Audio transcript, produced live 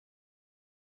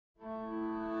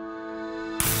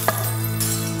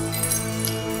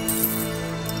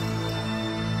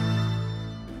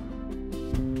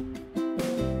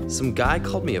Some guy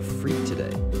called me a freak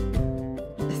today.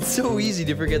 It's so easy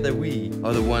to forget that we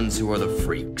are the ones who are the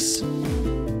freaks.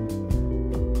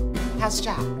 How's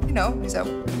Jack? You know, he's at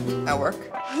work.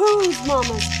 Who's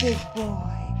Mama's big boy?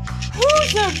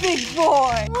 Who's her big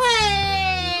boy?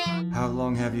 How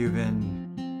long have you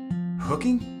been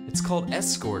hooking? It's called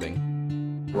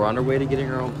escorting. We're on our way to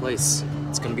getting our own place.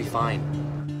 It's gonna be fine.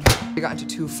 We got into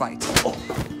 2 fights.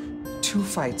 2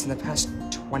 fights in the past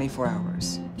 24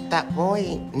 hours. That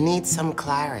boy needs some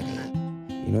clarity.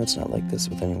 You know it's not like this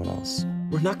with anyone else.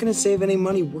 We're not gonna save any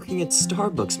money working at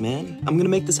Starbucks, man. I'm gonna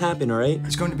make this happen, all right?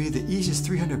 It's going to be the easiest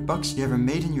 $300 you ever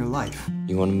made in your life.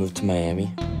 You wanna move to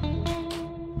Miami?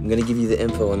 I'm gonna give you the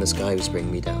info on this guy who's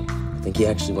bringing me down. I think he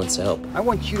actually wants to help. I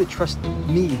want you to trust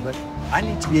me, but I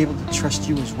need to be able to trust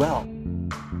you as well.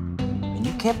 And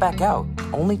you can't back out.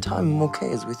 Only time I'm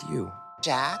okay is with you.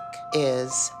 Jack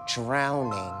is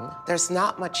drowning. There's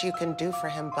not much you can do for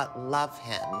him but love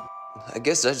him. I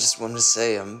guess I just wanted to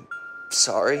say I'm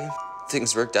sorry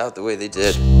things worked out the way they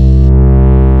did.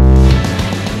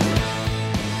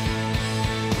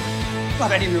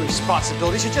 Not any real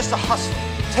responsibilities, you're just a hustler.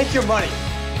 Take your money.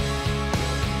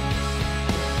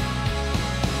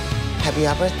 Have you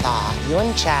ever thought you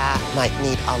and Jack might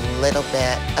need a little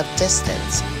bit of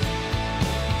distance?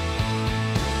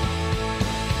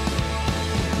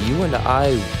 You and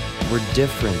I were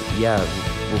different. Yeah,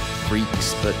 we're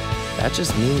freaks, but that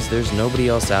just means there's nobody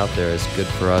else out there as good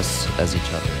for us as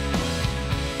each other.